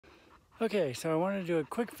Okay, so I wanted to do a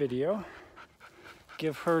quick video,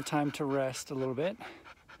 give her time to rest a little bit,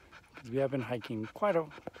 because we have been hiking quite a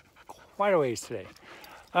ways today.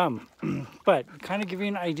 But kind of give you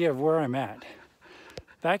an idea of where I'm at.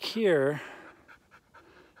 Back here,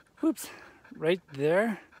 whoops, right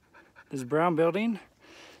there, this brown building,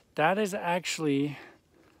 that is actually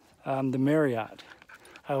the Marriott.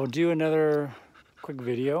 I will do another quick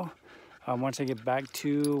video once I get back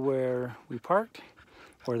to where we parked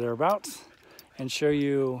or thereabouts and show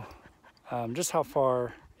you just how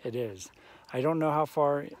far it is. I don't know how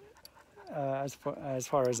far as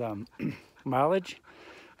far as mileage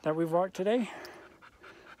that we've walked today.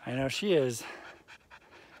 I know she is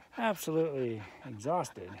absolutely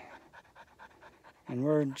exhausted, and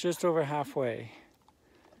we're just over halfway.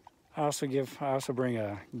 I also bring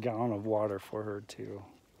a gallon of water for her to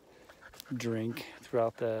drink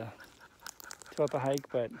throughout the hike,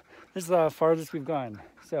 but this is the farthest we've gone.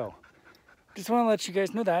 So just want to let you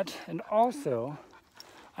guys know that. And also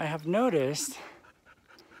I have noticed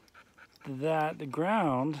that the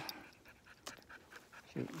ground,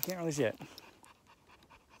 shoot, you can't really see it.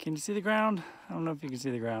 Can you see the ground? I don't know if you can see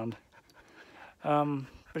the ground. But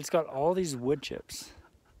it's got all these wood chips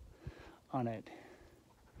on it.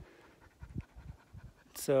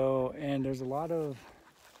 So, and there's a lot of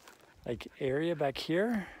like area back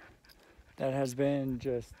here that has been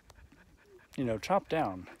just, chopped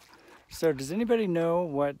down. So does anybody know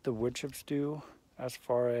what the wood chips do as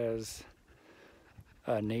far as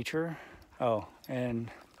nature? Oh,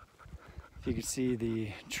 and if you can see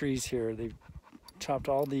the trees here, they've chopped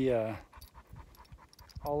all of the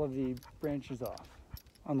branches off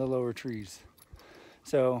on the lower trees.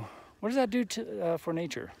 So what does that do for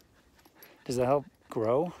nature? Does it help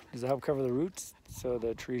grow? Does it help cover the roots so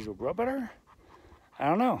the trees will grow better? I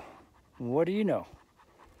don't know. What do you know?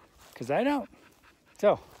 Because I don't.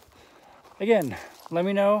 So again, let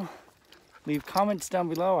me know. Leave comments down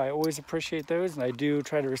below. I always appreciate those, and I do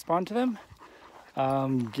try to respond to them.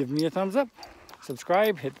 Give me a thumbs up,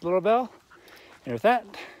 subscribe, hit the little bell, and with that,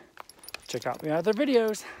 check out my other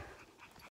videos.